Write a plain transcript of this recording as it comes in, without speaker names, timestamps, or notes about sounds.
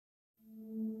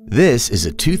This is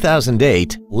a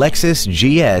 2008 Lexus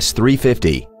GS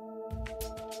 350.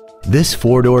 This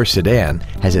four-door sedan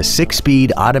has a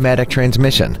 6-speed automatic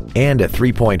transmission and a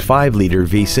 3.5-liter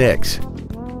V6.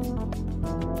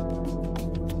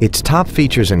 Its top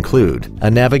features include a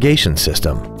navigation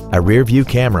system, a rear-view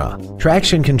camera,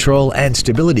 traction control and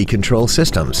stability control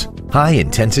systems,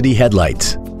 high-intensity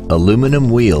headlights, aluminum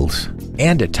wheels,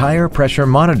 and a tire pressure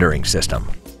monitoring system.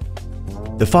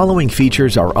 The following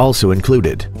features are also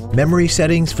included: memory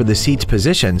settings for the seat's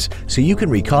positions so you can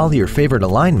recall your favorite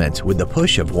alignments with the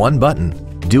push of one button,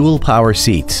 dual power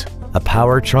seats, a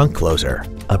power trunk closer,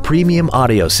 a premium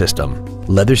audio system,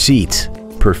 leather seats,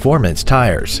 performance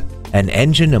tires, an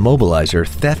engine immobilizer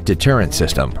theft deterrent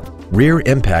system, rear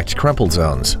impact crumple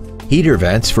zones, heater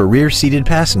vents for rear-seated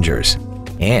passengers,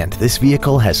 and this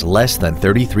vehicle has less than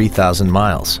 33,000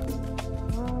 miles.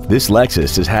 This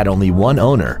Lexus has had only one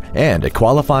owner and it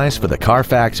qualifies for the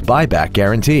Carfax buyback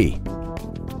guarantee.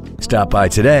 Stop by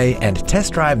today and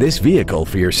test drive this vehicle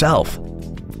for yourself.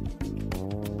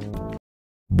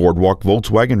 Boardwalk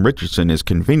Volkswagen Richardson is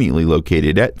conveniently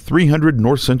located at 300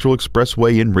 North Central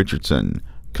Expressway in Richardson.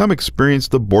 Come experience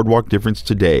the Boardwalk difference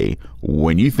today.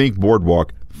 When you think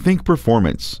Boardwalk, think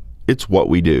performance. It's what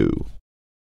we do.